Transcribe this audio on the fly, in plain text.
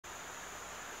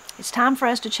It's time for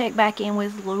us to check back in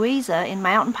with Louisa in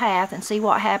Mountain Path and see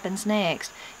what happens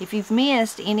next. If you've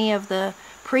missed any of the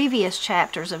previous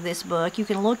chapters of this book, you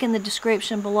can look in the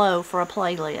description below for a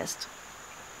playlist.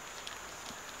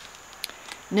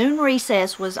 Noon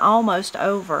recess was almost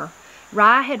over.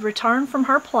 Rye had returned from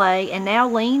her play and now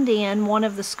leaned in one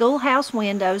of the schoolhouse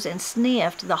windows and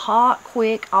sniffed the hot,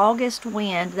 quick August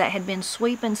wind that had been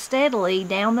sweeping steadily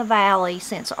down the valley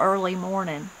since early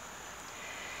morning.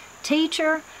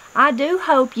 "Teacher, I do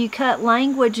hope you cut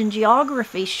language and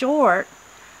geography short,"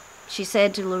 she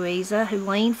said to Louisa, who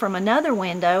leaned from another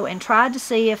window and tried to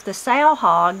see if the sow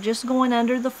hog just going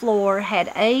under the floor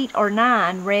had 8 or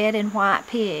 9 red and white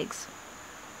pigs.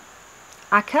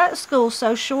 "I cut school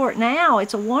so short now,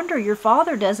 it's a wonder your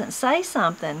father doesn't say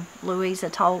something," Louisa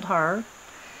told her.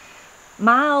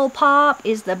 "My old pop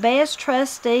is the best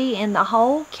trustee in the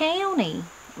whole county,"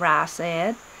 Rye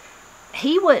said.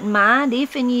 "He wouldn't mind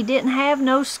if'n you didn't have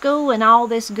no school in all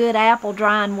this good apple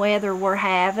drying weather we're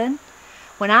having.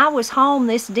 When I was home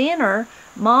this dinner,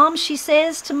 Mom, she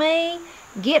says to me,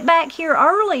 'Get back here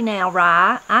early now,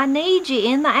 Rye. I need you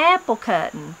in the apple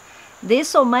cutting.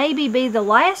 This'll maybe be the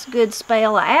last good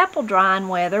spell of apple drying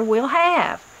weather we'll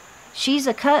have.' She's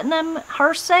a-cutting 'em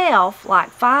herself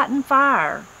like fighting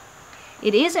fire."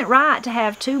 "It isn't right to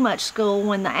have too much school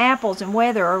when the apples and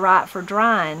weather are right for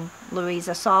drying,"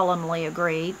 Louisa solemnly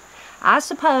agreed. "I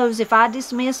suppose if I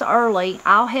dismiss early,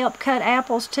 I'll help cut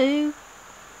apples too?"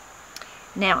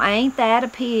 "Now ain't that a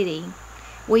pity?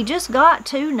 We just got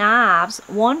 2 knives,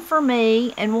 one for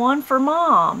me and one for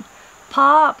Mom.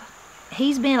 Pop,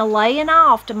 he's been a-layin'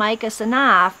 off to make us a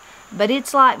knife, but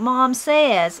it's like Mom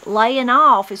says, layin'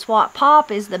 off is what Pop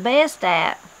is the best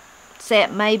at,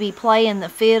 'cept maybe playin' the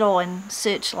fiddle and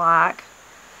such like."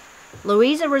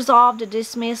 Louisa resolved to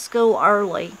dismiss school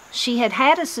early. She had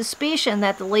had a suspicion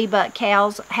that the Leabuck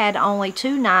cows had only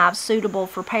 2 knives suitable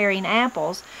for paring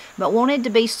apples, but wanted to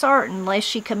be certain lest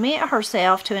she commit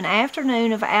herself to an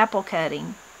afternoon of apple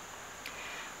cutting.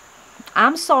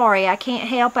 "I'm sorry I can't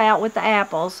help out with the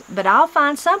apples, but I'll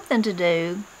find something to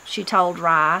do," she told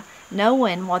Rye,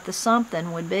 knowing what the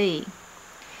something would be.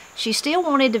 She still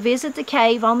wanted to visit the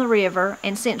cave on the river,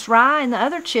 and since Rye and the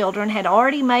other children had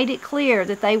already made it clear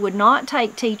that they would not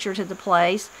take Teacher to the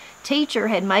place, Teacher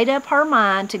had made up her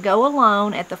mind to go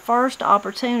alone at the first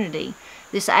opportunity.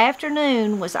 This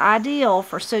afternoon was ideal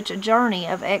for such a journey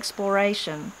of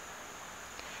exploration.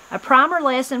 A primer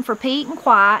lesson for Pete and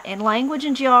Quiet and language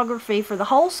and geography for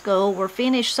the whole school were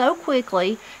finished so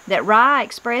quickly that Rye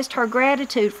expressed her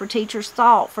gratitude for Teacher's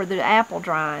thought for the apple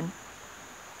drying.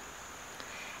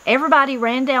 Everybody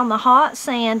ran down the hot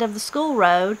sand of the school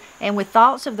road, and with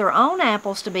thoughts of their own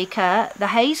apples to be cut, the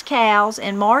Hayes cows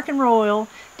and Mark and Royal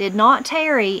did not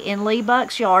tarry in Lee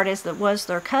Buck's yard as was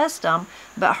their custom,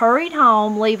 but hurried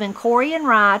home, leaving Cory and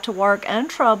Rye to work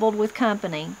untroubled with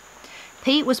company.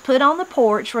 Pete was put on the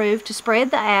porch roof to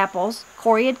spread the apples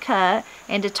Cory had cut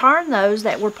and to turn those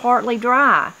that were partly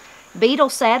dry. Beetle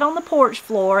sat on the porch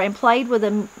floor and played with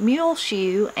a mule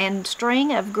shoe and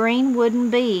string of green wooden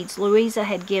beads Louisa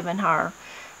had given her.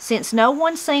 Since no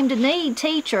one seemed to need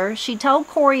Teacher, she told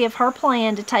Cory of her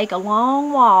plan to take a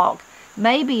long walk,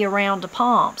 maybe around the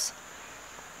pumps.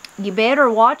 "You better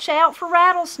watch out for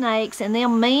rattlesnakes and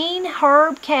them mean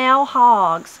herb cow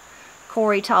hogs,"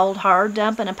 Cory told her,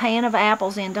 dumping a pan of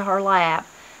apples into her lap.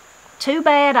 "Too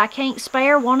bad I can't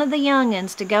spare one of the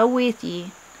young'uns to go with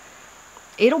you."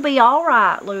 "It'll be all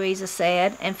right," Louisa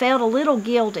said, and felt a little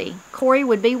guilty. Cory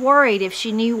would be worried if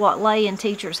she knew what lay in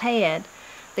Teacher's head.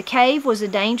 The cave was a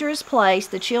dangerous place,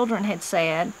 the children had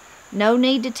said. No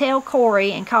need to tell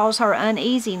Cory and cause her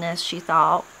uneasiness, she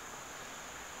thought.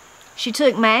 She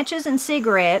took matches and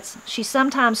cigarettes. She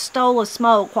sometimes stole a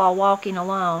smoke while walking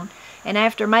alone, and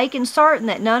after making certain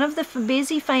that none of the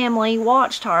busy family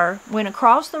watched her, went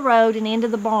across the road and into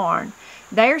the barn.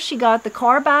 There she got the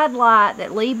carbide light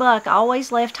that Lee Buck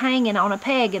always left hanging on a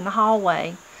peg in the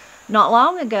hallway. Not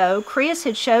long ago, Chris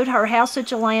had showed her how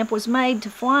such a lamp was made to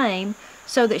flame,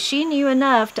 so that she knew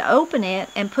enough to open it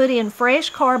and put in fresh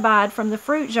carbide from the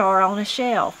fruit jar on a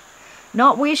shelf.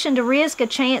 Not wishing to risk a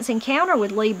chance encounter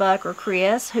with Lee Buck or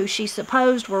Chris, who she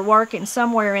supposed were working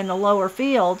somewhere in the lower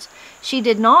fields, she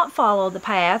did not follow the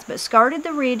path but skirted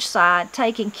the ridge side,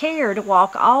 taking care to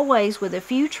walk always with a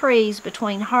few trees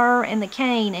between her and the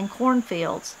cane and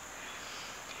cornfields.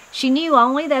 She knew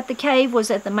only that the cave was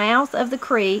at the mouth of the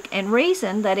creek, and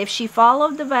reasoned that if she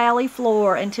followed the valley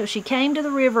floor until she came to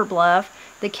the river bluff,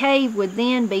 the cave would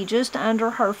then be just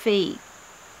under her feet.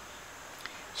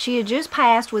 She had just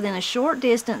passed within a short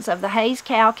distance of the Hayes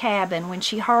cow cabin when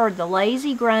she heard the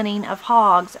lazy grunting of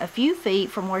hogs a few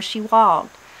feet from where she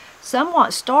walked.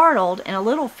 Somewhat startled and a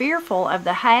little fearful of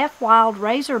the half-wild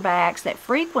razorbacks that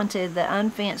frequented the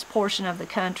unfenced portion of the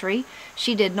country,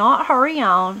 she did not hurry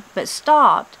on, but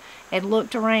stopped and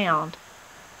looked around.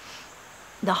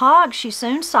 The hogs she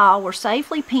soon saw were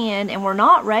safely penned and were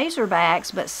not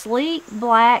razorbacks, but sleek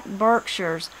black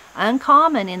Berkshires,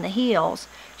 uncommon in the hills.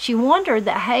 She wondered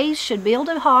that Hayes should build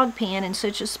a hog pen in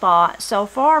such a spot, so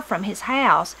far from his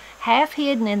house, half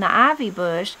hidden in the ivy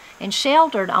bush, and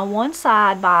sheltered on one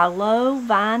side by a low,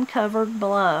 vine-covered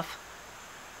bluff.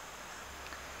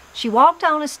 She walked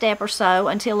on a step or so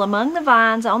until among the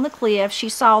vines on the cliff she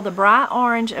saw the bright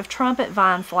orange of trumpet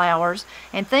vine flowers,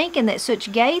 and thinking that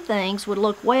such gay things would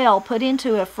look well put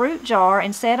into a fruit jar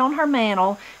and set on her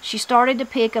mantel, she started to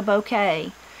pick a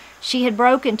bouquet. She had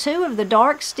broken 2 of the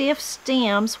dark, stiff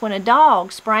stems when a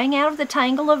dog sprang out of the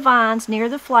tangle of vines near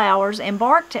the flowers and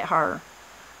barked at her.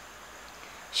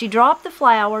 She dropped the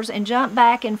flowers and jumped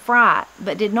back in fright,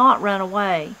 but did not run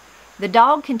away. The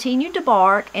dog continued to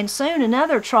bark, and soon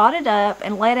another trotted up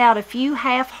and let out a few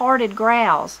half-hearted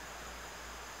growls.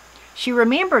 She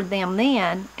remembered them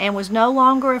then, and was no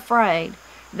longer afraid.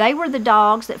 They were the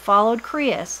dogs that followed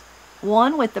Chris,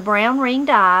 one with the brown-ringed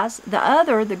eyes, the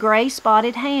other the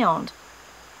gray-spotted hound.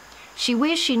 She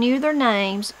wished she knew their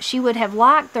names. She would have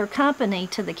liked their company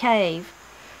to the cave.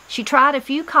 She tried a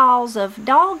few calls of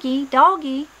 "Doggy,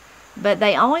 doggy," but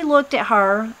they only looked at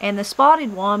her, and the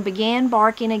spotted one began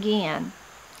barking again.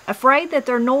 Afraid that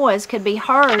their noise could be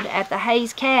heard at the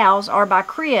Hayes cows or by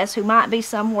Chris, who might be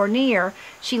somewhere near,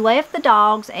 she left the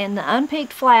dogs and the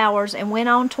unpicked flowers and went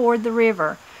on toward the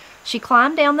river. She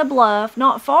climbed down the bluff,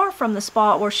 not far from the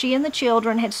spot where she and the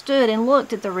children had stood and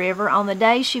looked at the river on the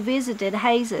day she visited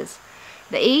Hayes's.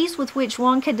 The ease with which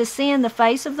one could descend the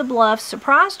face of the bluff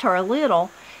surprised her a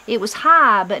little. It was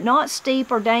high, but not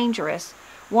steep or dangerous.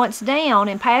 Once down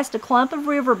and past a clump of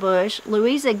river bush,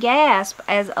 Louisa gasped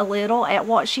a little at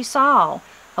what she saw.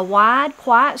 A wide,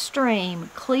 quiet stream,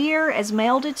 clear as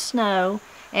melted snow,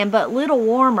 and but little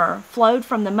warmer, flowed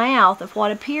from the mouth of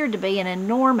what appeared to be an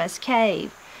enormous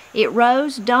cave. It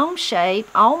rose dome-shaped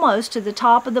almost to the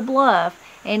top of the bluff,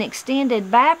 and extended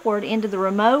backward into the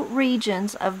remote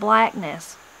regions of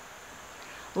blackness.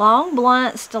 Long,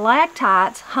 blunt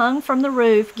stalactites hung from the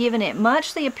roof, giving it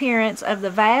much the appearance of the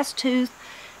vast toothed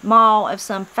maw of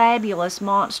some fabulous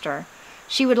monster.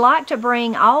 She would like to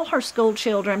bring all her school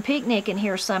children picnicking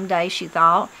here some day, she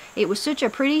thought. It was such a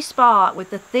pretty spot,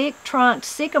 with the thick-trunked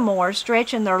sycamores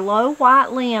stretching their low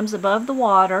white limbs above the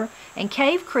water, and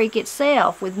Cave Creek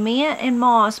itself, with mint and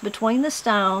moss between the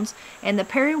stones, and the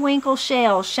periwinkle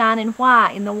shells shining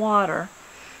white in the water.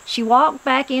 She walked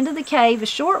back into the cave a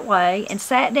short way, and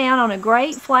sat down on a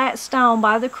great flat stone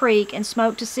by the creek and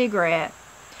smoked a cigarette.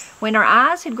 When her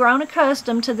eyes had grown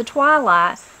accustomed to the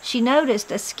twilight, she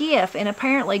noticed a skiff in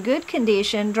apparently good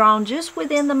condition drawn just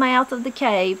within the mouth of the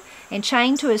cave and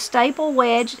chained to a staple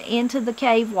wedged into the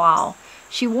cave wall.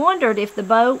 She wondered if the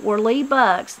boat were Lee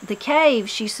Buck's. The cave,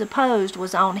 she supposed,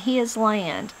 was on his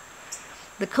land.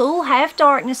 The cool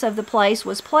half-darkness of the place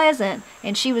was pleasant,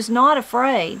 and she was not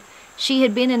afraid. She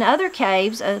had been in other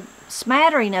caves. A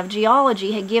smattering of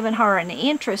geology had given her an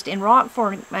interest in rock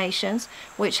formations,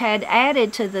 which had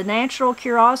added to the natural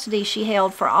curiosity she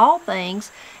held for all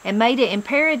things, and made it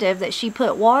imperative that she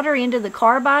put water into the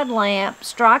carbide lamp,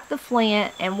 strike the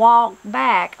flint, and walk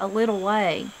back a little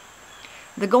way.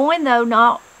 The going, though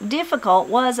not difficult,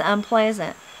 was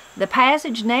unpleasant. The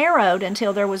passage narrowed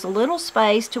until there was a little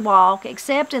space to walk,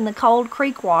 except in the cold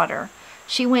creek water.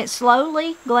 She went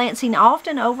slowly, glancing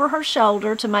often over her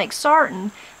shoulder to make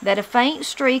certain that a faint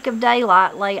streak of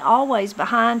daylight lay always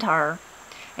behind her,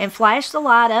 and flashed the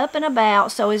light up and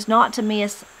about so as not to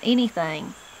miss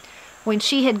anything. When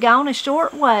she had gone a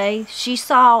short way, she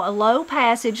saw a low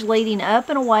passage leading up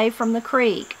and away from the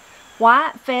creek.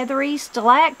 White, feathery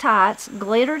stalactites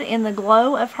glittered in the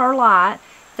glow of her light.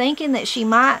 Thinking that she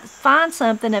might find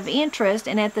something of interest,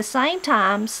 and at the same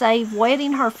time save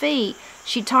wetting her feet,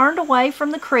 she turned away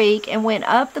from the creek and went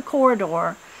up the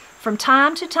corridor. From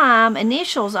time to time,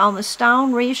 initials on the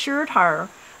stone reassured her.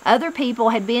 Other people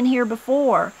had been here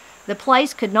before. The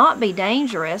place could not be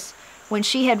dangerous. When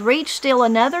she had reached still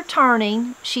another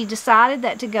turning, she decided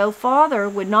that to go farther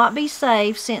would not be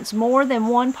safe, since more than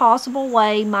one possible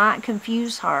way might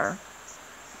confuse her.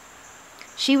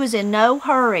 She was in no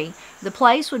hurry. The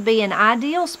place would be an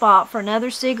ideal spot for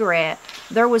another cigarette.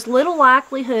 There was little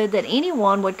likelihood that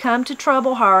anyone would come to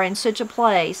trouble her in such a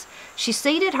place. She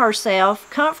seated herself,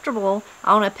 comfortable,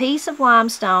 on a piece of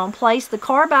limestone, placed the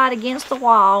carbide against the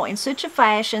wall in such a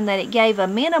fashion that it gave a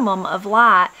minimum of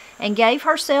light, and gave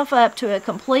herself up to a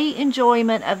complete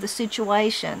enjoyment of the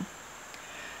situation.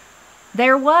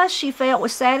 There was, she felt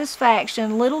with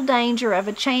satisfaction, little danger of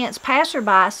a chance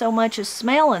passerby so much as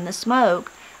smelling the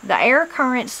smoke. The air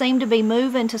current seemed to be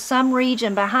moving to some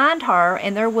region behind her,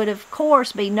 and there would of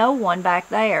course be no one back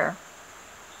there.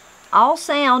 All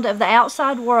sound of the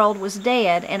outside world was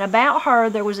dead, and about her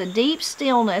there was a deep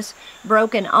stillness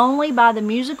broken only by the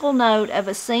musical note of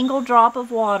a single drop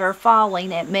of water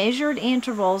falling at measured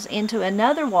intervals into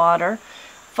another water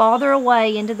farther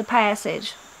away into the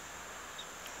passage.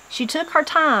 She took her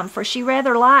time, for she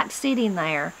rather liked sitting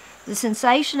there. The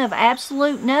sensation of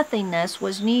absolute nothingness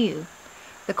was new.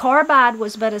 The carbide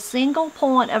was but a single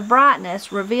point of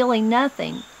brightness, revealing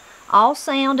nothing. All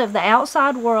sound of the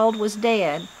outside world was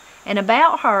dead, and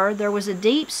about her there was a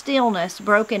deep stillness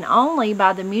broken only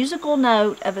by the musical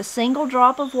note of a single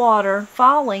drop of water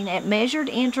falling at measured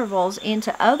intervals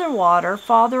into other water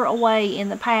farther away in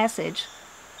the passage.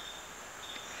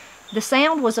 The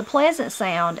sound was a pleasant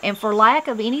sound, and for lack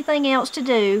of anything else to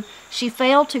do, she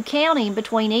fell to counting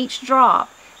between each drop.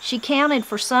 She counted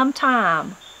for some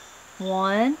time.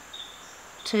 1,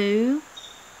 2,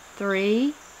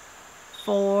 3,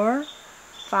 4,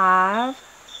 5,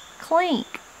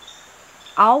 clink.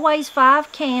 Always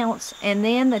 5 counts, and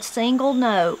then the single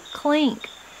note, clink.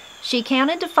 She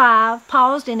counted to 5,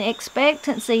 paused in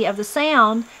expectancy of the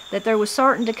sound that there was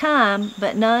certain to come,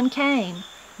 but none came.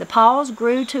 The pause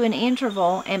grew to an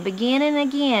interval, and beginning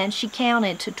again she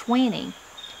counted to 20.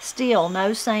 Still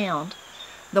no sound.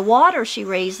 The water, she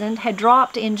reasoned, had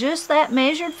dropped in just that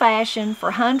measured fashion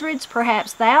for hundreds,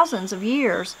 perhaps thousands of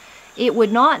years. It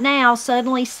would not now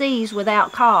suddenly cease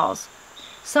without cause.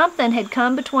 Something had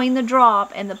come between the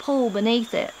drop and the pool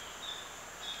beneath it.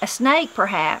 A snake,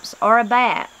 perhaps, or a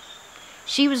bat.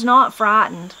 She was not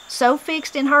frightened. So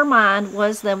fixed in her mind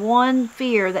was the one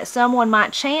fear that someone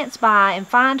might chance by and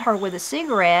find her with a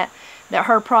cigarette that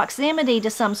her proximity to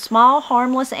some small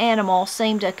harmless animal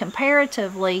seemed a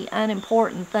comparatively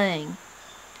unimportant thing.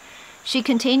 She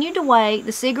continued to wait,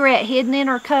 the cigarette hidden in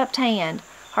her cupped hand.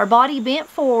 Her body bent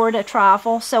forward a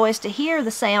trifle so as to hear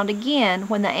the sound again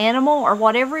when the animal or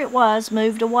whatever it was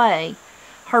moved away.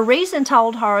 Her reason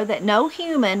told her that no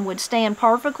human would stand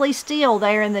perfectly still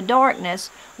there in the darkness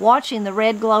watching the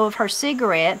red glow of her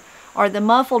cigarette or the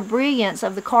muffled brilliance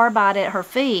of the carbide at her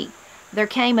feet. There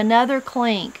came another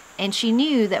clink, and she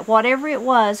knew that whatever it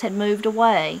was had moved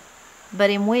away. But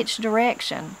in which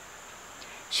direction?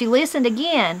 She listened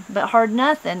again, but heard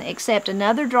nothing except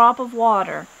another drop of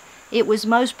water. It was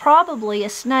most probably a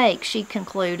snake, she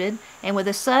concluded, and with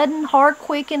a sudden,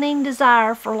 heart-quickening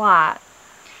desire for light.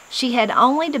 She had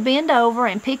only to bend over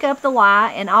and pick up the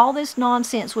light, and all this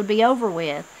nonsense would be over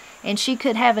with, and she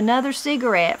could have another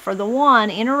cigarette, for the one,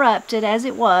 interrupted as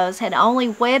it was, had only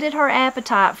whetted her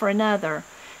appetite for another.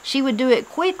 She would do it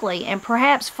quickly and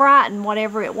perhaps frighten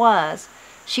whatever it was.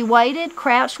 She waited,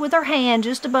 crouched with her hand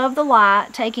just above the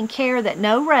light, taking care that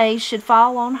no rays should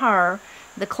fall on her.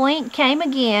 The clink came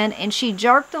again, and she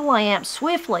jerked the lamp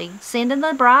swiftly, sending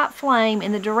the bright flame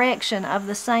in the direction of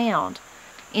the sound.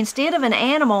 Instead of an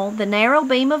animal, the narrow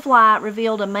beam of light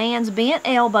revealed a man's bent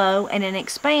elbow and an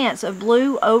expanse of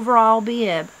blue overall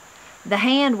bib. The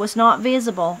hand was not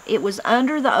visible. It was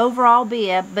under the overall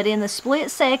bib, but in the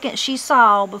split second she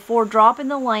saw, before dropping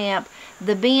the lamp,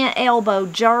 the bent elbow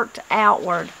jerked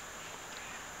outward.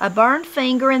 A burned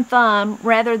finger and thumb,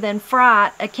 rather than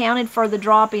fright, accounted for the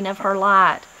dropping of her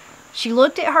light. She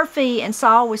looked at her feet and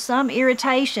saw with some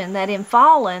irritation that in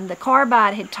falling the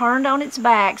carbide had turned on its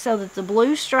back so that the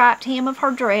blue striped hem of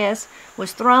her dress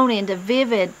was thrown into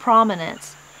vivid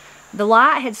prominence. The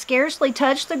light had scarcely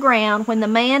touched the ground when the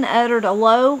man uttered a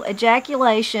low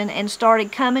ejaculation and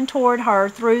started coming toward her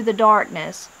through the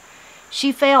darkness.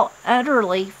 She felt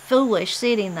utterly foolish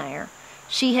sitting there.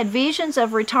 She had visions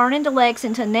of returning to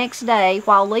Lexington next day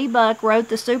while Lee Buck wrote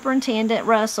the Superintendent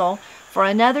Russell for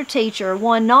another teacher,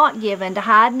 one not given to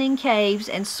hiding in caves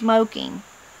and smoking.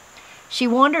 She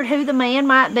wondered who the man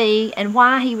might be and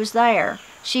why he was there.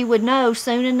 She would know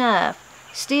soon enough.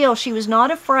 Still, she was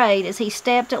not afraid as he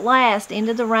stepped at last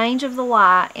into the range of the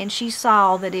light, and she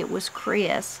saw that it was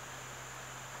Chris.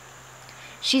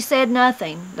 She said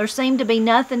nothing. There seemed to be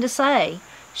nothing to say.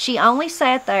 She only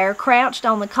sat there, crouched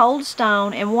on the cold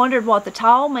stone, and wondered what the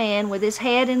tall man with his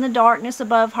head in the darkness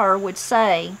above her would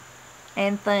say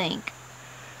and think.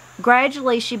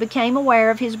 Gradually she became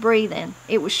aware of his breathing.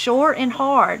 It was short and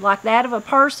hard, like that of a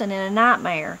person in a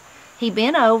nightmare. He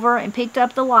bent over and picked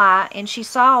up the light, and she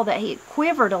saw that he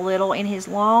quivered a little in his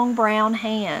long brown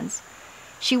hands.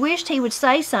 She wished he would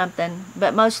say something,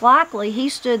 but most likely he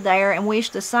stood there and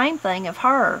wished the same thing of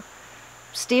her.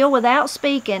 Still without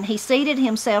speaking, he seated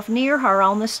himself near her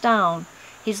on the stone.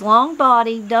 His long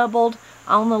body doubled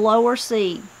on the lower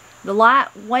seat. The light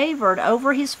wavered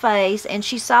over his face, and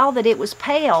she saw that it was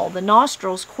pale, the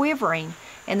nostrils quivering,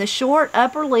 and the short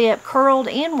upper lip curled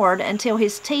inward until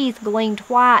his teeth gleamed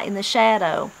white in the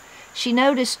shadow. She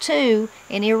noticed, too,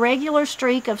 an irregular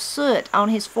streak of soot on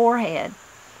his forehead.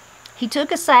 He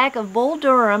took a sack of Bull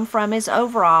Durham from his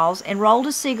overalls and rolled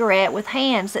a cigarette with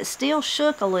hands that still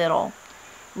shook a little.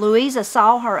 Louisa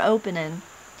saw her opening.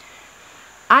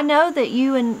 "I know that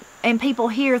you and people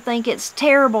here think it's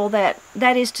terrible that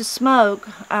is to smoke,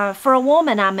 for a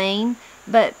woman, I mean,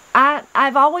 but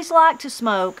I've always liked to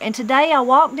smoke, and today I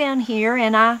walked down here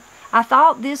and I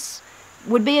thought this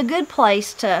would be a good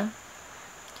place to—"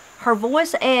 Her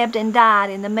voice ebbed and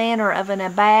died in the manner of an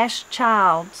abashed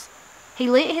child's. He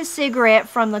lit his cigarette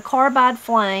from the carbide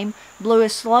flame, blew a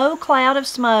slow cloud of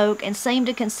smoke, and seemed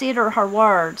to consider her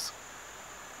words.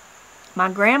 "My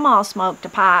grandma smoked a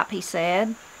pipe," he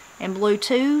said, and blew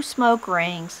 2 smoke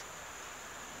rings.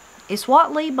 "Is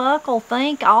what Lee Buck'll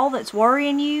think all that's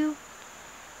worrying you?"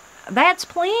 "That's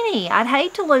plenty. I'd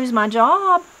hate to lose my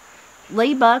job.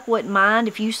 Lee Buck wouldn't mind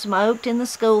if you smoked in the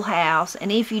schoolhouse,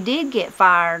 and if you did get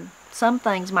fired, some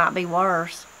things might be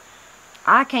worse.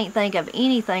 I can't think of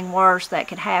anything worse that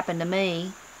could happen to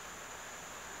me."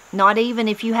 "Not even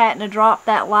if you hadn't dropped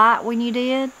that light when you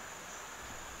did?"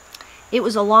 It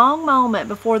was a long moment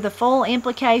before the full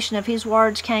implication of his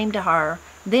words came to her.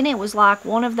 Then it was like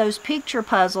one of those picture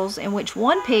puzzles in which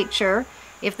one picture,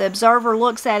 if the observer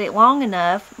looks at it long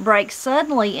enough, breaks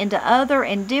suddenly into other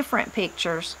and different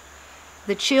pictures.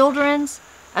 The children's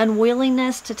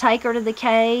unwillingness to take her to the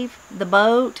cave, the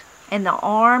boat, and the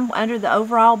arm under the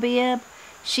overall bib.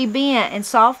 She bent and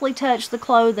softly touched the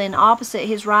clothing opposite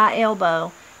his right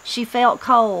elbow. She felt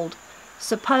cold.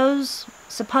 Suppose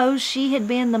she had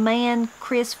been the man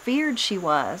Chris feared she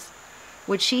was.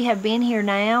 Would she have been here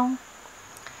now?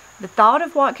 The thought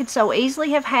of what could so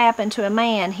easily have happened to a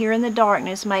man here in the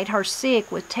darkness made her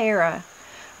sick with terror.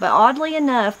 But oddly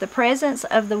enough, the presence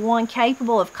of the one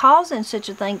capable of causing such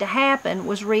a thing to happen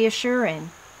was reassuring.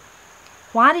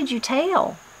 "Why did you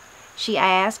tell?" she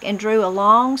asked, and drew a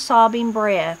long, sobbing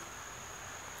breath.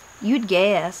 "You'd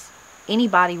guess.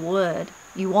 Anybody would.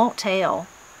 You won't tell."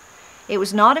 It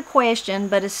was not a question,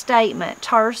 but a statement,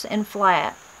 terse and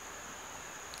flat.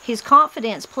 His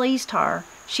confidence pleased her.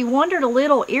 She wondered a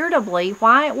little irritably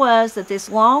why it was that this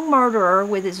long murderer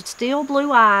with his steel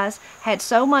blue eyes had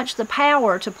so much the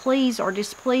power to please or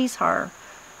displease her.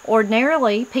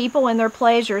 Ordinarily, people and their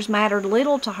pleasures mattered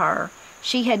little to her.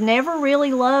 She had never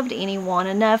really loved anyone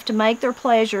enough to make their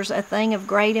pleasures a thing of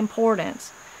great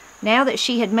importance. Now that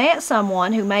she had met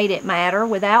someone who made it matter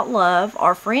without love,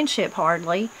 or friendship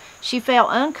hardly, she felt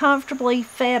uncomfortably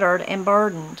fettered and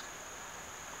burdened.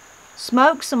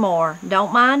 "Smoke some more.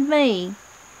 Don't mind me,"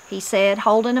 he said,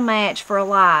 holding a match for a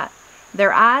light.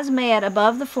 Their eyes met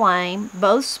above the flame.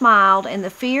 Both smiled, and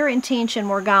the fear and tension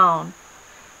were gone.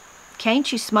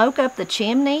 "Can't you smoke up the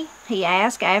chimney?" he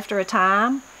asked after a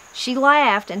time. She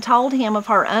laughed and told him of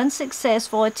her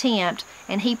unsuccessful attempt,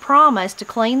 and he promised to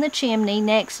clean the chimney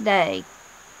next day.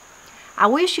 "I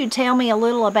wish you'd tell me a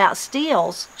little about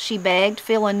Steele's," she begged,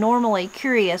 feeling normally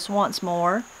curious once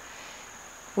more.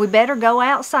 "We better go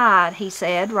outside," he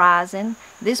said, rising.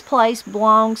 "This place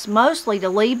belongs mostly to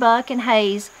Lee Buck and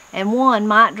Hayes, and one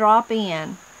might drop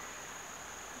in."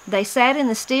 They sat in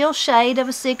the still shade of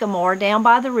a sycamore down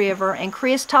by the river, and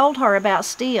Chris told her about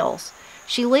Steele's.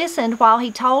 She listened while he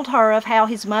told her of how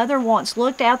his mother once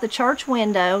looked out the church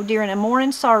window during a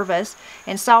morning service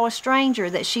and saw a stranger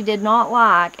that she did not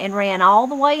like, and ran all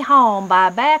the way home by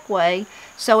a back way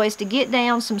so as to get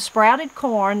down some sprouted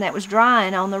corn that was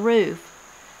drying on the roof.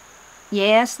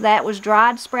 Yes, that was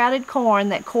dried sprouted corn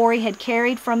that Corey had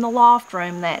carried from the loft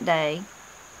room that day.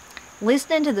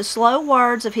 Listening to the slow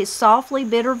words of his softly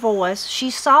bitter voice, she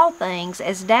saw things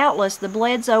as doubtless the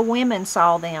Bledsoe women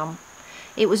saw them.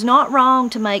 It was not wrong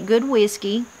to make good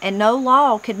whiskey, and no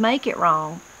law could make it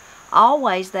wrong.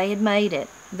 Always they had made it,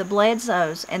 the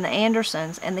Bledsoes and the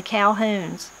Andersons and the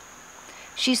Calhouns.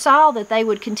 She saw that they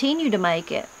would continue to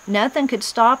make it. Nothing could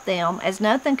stop them, as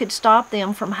nothing could stop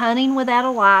them from hunting without a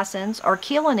license or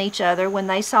killing each other when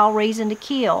they saw reason to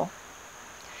kill.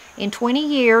 In 20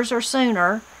 years or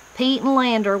sooner, Pete and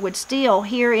Lander would still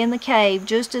hear in the cave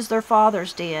just as their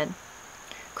fathers did.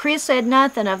 Chris said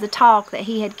nothing of the talk that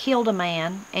he had killed a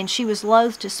man, and she was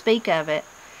loath to speak of it.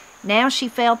 Now she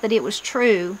felt that it was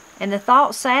true, and the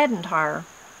thought saddened her.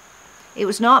 It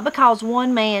was not because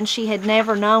one man she had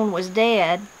never known was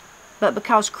dead, but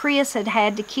because Chris had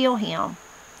had to kill him.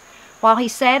 While he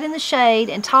sat in the shade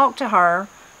and talked to her,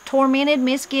 Tormented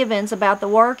misgivings about the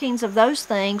workings of those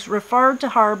things referred to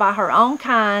her by her own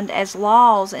kind as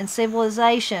laws and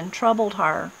civilization troubled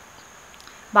her.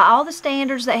 By all the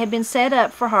standards that had been set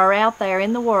up for her out there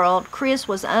in the world, Chris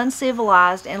was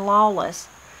uncivilized and lawless.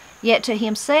 Yet to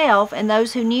himself and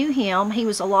those who knew him, he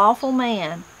was a lawful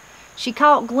man. She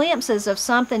caught glimpses of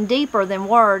something deeper than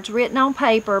words written on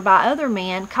paper by other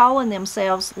men calling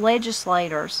themselves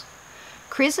legislators.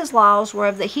 Chris's laws were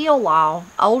of the Hill Law,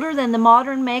 older than the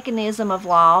modern mechanism of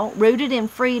law, rooted in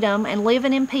freedom and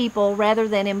living in people rather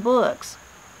than in books.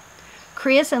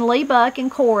 Chris and Lee Buck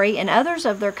and Corey and others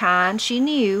of their kind she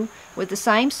knew, with the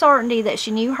same certainty that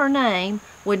she knew her name,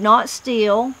 would not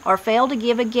steal or fail to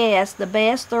give a guest the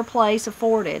best their place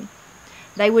afforded.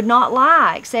 They would not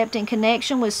lie except in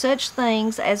connection with such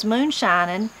things as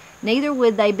moonshining, neither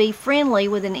would they be friendly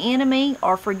with an enemy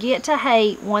or forget to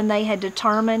hate one they had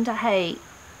determined to hate.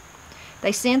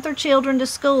 They sent their children to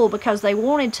school because they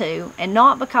wanted to, and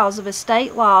not because of a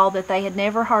state law that they had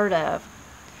never heard of.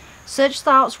 Such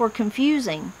thoughts were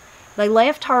confusing. They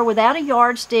left her without a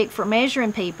yardstick for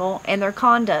measuring people and their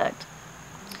conduct.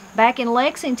 Back in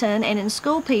Lexington and in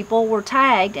school, people were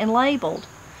tagged and labeled.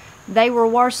 They were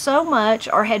worth so much,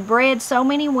 or had bred so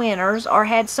many winners, or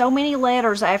had so many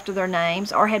letters after their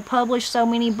names, or had published so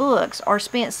many books, or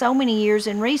spent so many years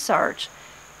in research.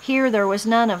 Here there was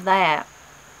none of that.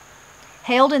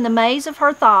 Held in the maze of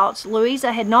her thoughts,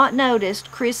 Louisa had not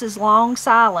noticed Chris's long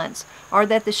silence, or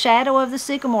that the shadow of the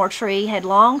sycamore tree had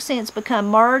long since become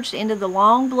merged into the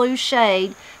long blue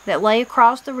shade that lay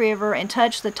across the river and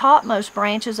touched the topmost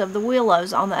branches of the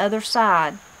willows on the other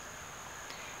side.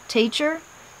 "Teacher,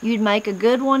 you'd make a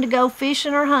good one to go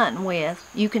fishing or hunting with.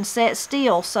 You can set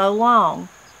still so long,"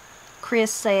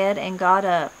 Chris said, and got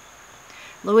up.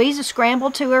 Louisa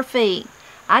scrambled to her feet.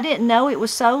 "I didn't know it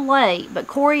was so late, but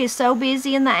Corey is so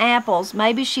busy in the apples,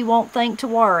 maybe she won't think to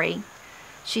worry,"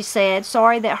 she said,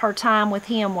 sorry that her time with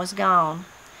him was gone.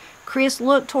 Chris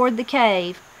looked toward the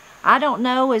cave. "I don't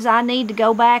know as I need to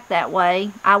go back that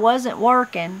way. I wasn't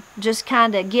working, just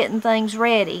kinda getting things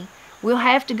ready. We'll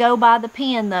have to go by the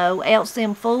pen, though, else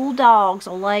them fool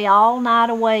dogs'll lay all night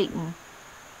a-waitin'."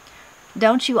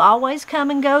 "Don't you always come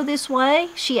and go this way?"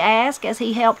 she asked as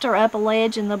he helped her up a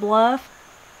ledge in the bluff.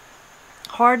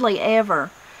 "Hardly ever.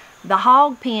 The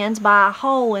hog pen's by a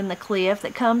hole in the cliff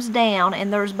that comes down,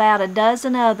 and there's about a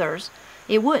dozen others.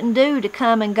 It wouldn't do to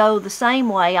come and go the same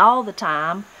way all the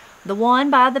time. The one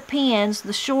by the pen's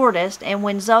the shortest, and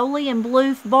when Zoley and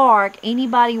Bloof bark,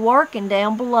 anybody working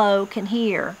down below can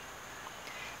hear."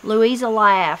 Louisa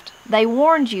laughed. "They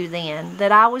warned you, then,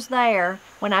 that I was there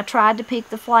when I tried to pick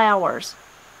the flowers?"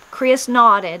 Chris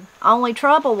nodded. "Only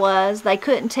trouble was they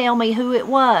couldn't tell me who it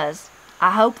was.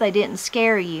 I hope they didn't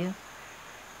scare you."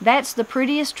 "That's the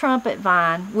prettiest trumpet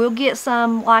vine. We'll get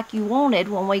some like you wanted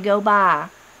when we go by."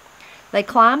 They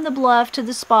climbed the bluff to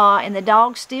the spot, and the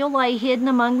dog still lay hidden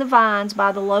among the vines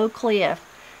by the low cliff.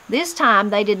 This time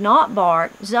they did not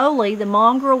bark. Zoley, the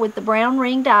mongrel with the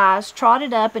brown-ringed eyes,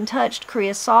 trotted up and touched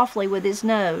Chris softly with his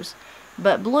nose.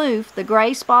 But Bloof, the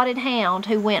gray-spotted hound,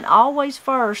 who went always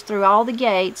first through all the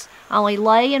gates, only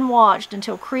lay and watched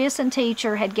until Chris and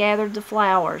Teacher had gathered the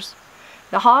flowers.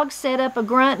 The hogs set up a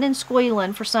grunting and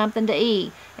squealing for something to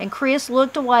eat, and Chris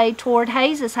looked away toward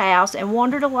Hayes's house and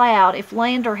wondered aloud if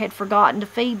Lander had forgotten to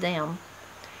feed them.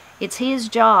 "It's his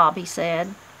job," he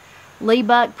said. "Lee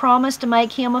Buck promised to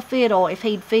make him a fiddle if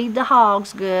he'd feed the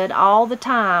hogs good all the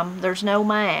time there's no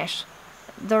mash."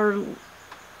 "They're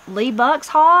Lee Buck's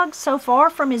hogs so far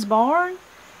from his barn?"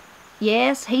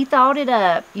 "Yes, he thought it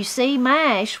up. You see,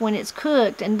 mash, when it's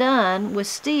cooked and done with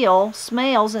steel,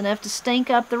 smells enough to stink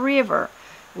up the river.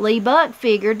 Lee Buck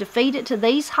figured to feed it to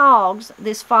these hogs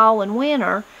this fall and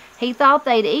winter. He thought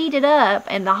they'd eat it up,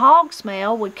 and the hog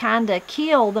smell would kinda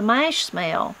kill the mash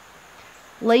smell."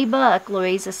 "Lee Buck,"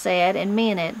 Louisa said, and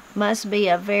meant it, "must be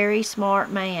a very smart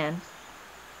man."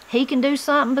 "He can do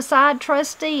something beside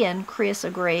trusteeing," Chris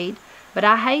agreed, "but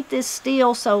I hate this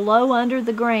steel so low under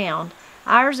the ground.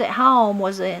 Ours at home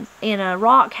was in a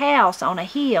rock house on a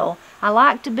hill. I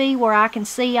like to be where I can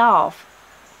see off."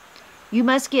 "You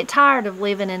must get tired of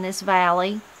living in this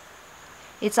valley."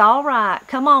 "It's all right.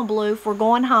 Come on, Bloof, we're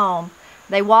going home."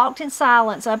 They walked in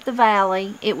silence up the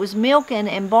valley. It was milking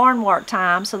and barn work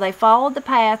time, so they followed the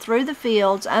path through the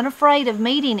fields, unafraid of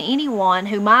meeting anyone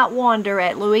who might wonder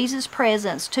at Louisa's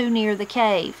presence too near the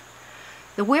cave.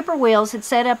 The whippoorwills had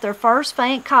set up their first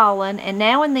faint calling, and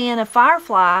now and then a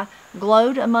firefly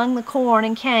glowed among the corn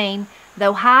and cane,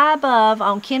 though high above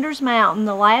on Kinder's Mountain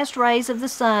the last rays of the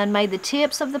sun made the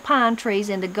tips of the pine trees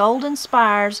into golden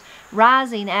spires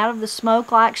rising out of the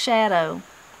smoke like shadow.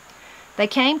 They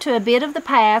came to a bit of the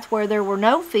path where there were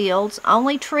no fields,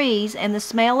 only trees, and the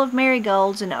smell of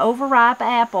marigolds and overripe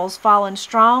apples falling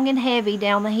strong and heavy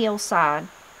down the hillside.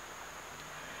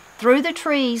 Through the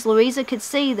trees, Louisa could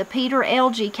see the Peter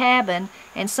Elgie cabin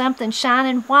and something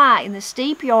shining white in the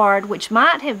steep yard, which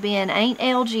might have been Aunt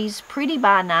Elgie's pretty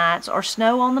by nights or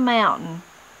snow on the mountain.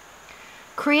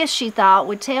 Chris, she thought,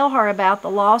 would tell her about the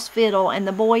lost fiddle and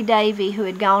the boy Davy who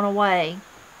had gone away.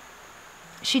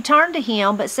 She turned to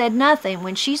him but said nothing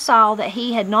when she saw that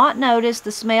he had not noticed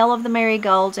the smell of the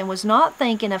marigolds and was not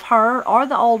thinking of her or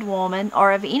the old woman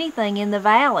or of anything in the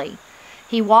valley.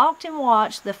 He walked and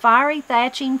watched the fiery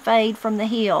thatching fade from the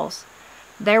hills.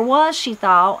 There was, she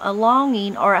thought, a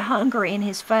longing or a hunger in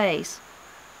his face.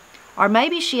 Or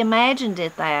maybe she imagined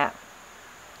it that.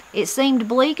 It seemed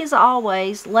bleak as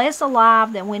always, less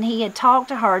alive than when he had talked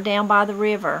to her down by the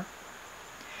river.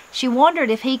 She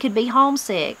wondered if he could be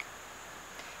homesick.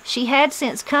 She had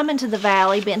since coming to the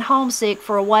valley been homesick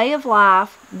for a way of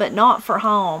life, but not for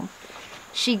home.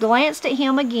 She glanced at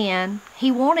him again.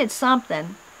 He wanted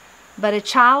something, but a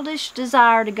childish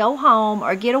desire to go home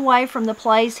or get away from the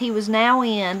place he was now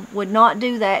in would not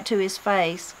do that to his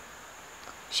face.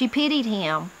 She pitied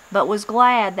him, but was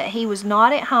glad that he was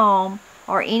not at home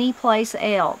or any place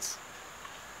else.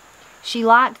 She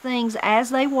liked things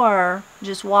as they were,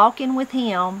 just walking with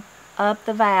him up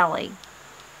the valley.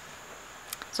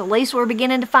 So at least we're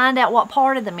beginning to find out what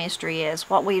part of the mystery is,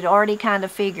 what we'd already kind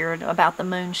of figured about the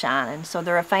moonshining. So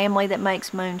they're a family that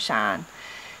makes moonshine.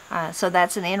 So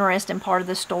that's an interesting part of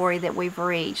the story that we've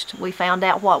reached. We found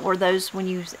out what were those, when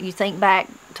you think back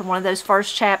to one of those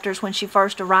first chapters when she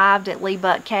first arrived at Lee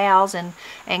Buck Cows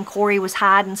and Corey was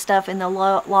hiding stuff in the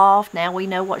loft. Now we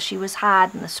know what she was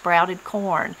hiding, the sprouted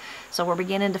corn. So we're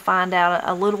beginning to find out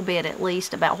a little bit at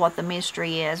least about what the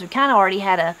mystery is. We kind of already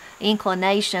had an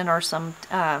inclination or some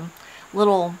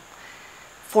little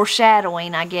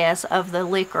foreshadowing, I guess, of the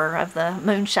liquor, of the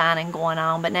moonshining going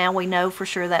on, but now we know for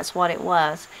sure that's what it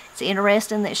was. It's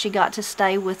interesting that she got to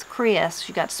stay with Chris.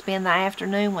 She got to spend the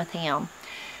afternoon with him.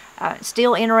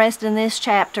 Still interested in this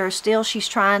chapter. Still she's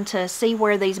trying to see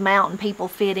where these mountain people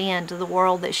fit into the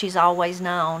world that she's always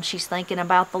known. She's thinking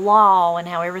about the law and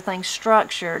how everything's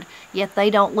structured, yet they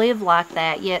don't live like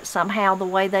that. Yet somehow the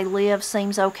way they live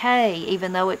seems okay,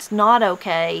 even though it's not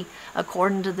okay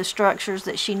according to the structures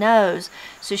that she knows.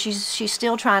 So she's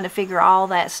still trying to figure all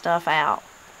that stuff out.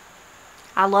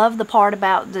 I love the part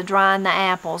about the drying the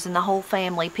apples and the whole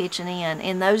family pitching in.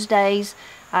 In those days,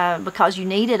 because you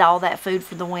needed all that food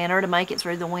for the winter to make it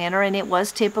through the winter, and it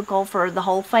was typical for the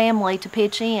whole family to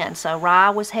pitch in. So Rye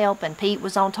was helping, Pete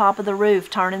was on top of the roof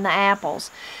turning the apples,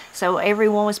 so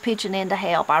everyone was pitching in to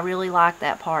help. I really like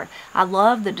that part. I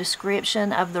love the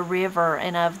description of the river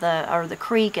and of the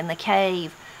creek and the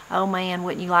cave. Oh man,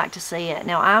 wouldn't you like to see it?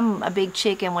 Now, I'm a big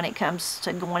chicken when it comes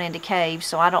to going into caves,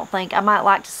 so I don't think, I might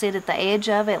like to sit at the edge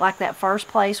of it, like that first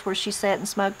place where she sat and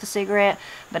smoked the cigarette,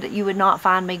 but you would not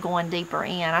find me going deeper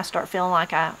in. I start feeling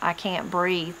like I can't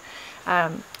breathe. I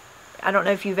don't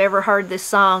know if you've ever heard this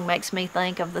song. Makes me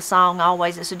think of the song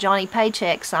always. It's a Johnny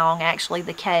Paycheck song, actually,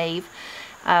 The Cave.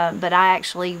 But I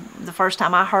actually, the first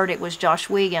time I heard it was Josh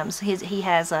Williams. He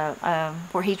has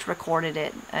where he's recorded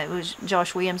it. It was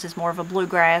Josh Williams is more of a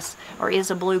bluegrass, or is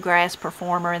a bluegrass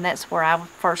performer, and that's where I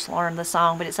first learned the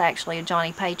song, but it's actually a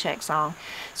Johnny Paycheck song.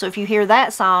 So if you hear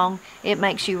that song, it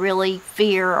makes you really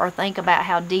fear or think about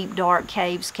how deep, dark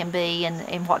caves can be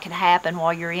and what can happen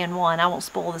while you're in one. I won't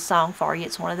spoil the song for you.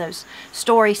 It's one of those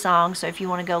story songs, so if you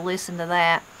want to go listen to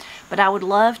that. But I would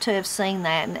love to have seen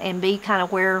that and be kind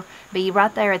of be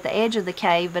right there at the edge of the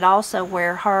cave, but also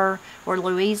where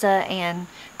Louisa and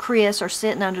Chris are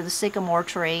sitting under the sycamore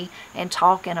tree and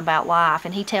talking about life.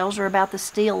 And he tells her about the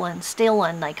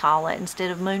stilling they call it,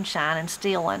 instead of moonshine, and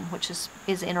stilling, which is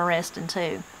interesting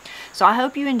too. So I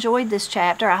hope you enjoyed this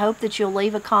chapter. I hope that you'll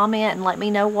leave a comment and let me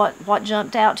know what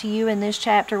jumped out to you in this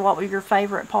chapter, what were your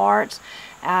favorite parts.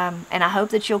 And I hope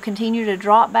that you'll continue to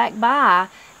drop back by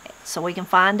so we can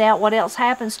find out what else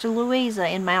happens to Louisa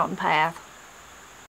in Mountain Path.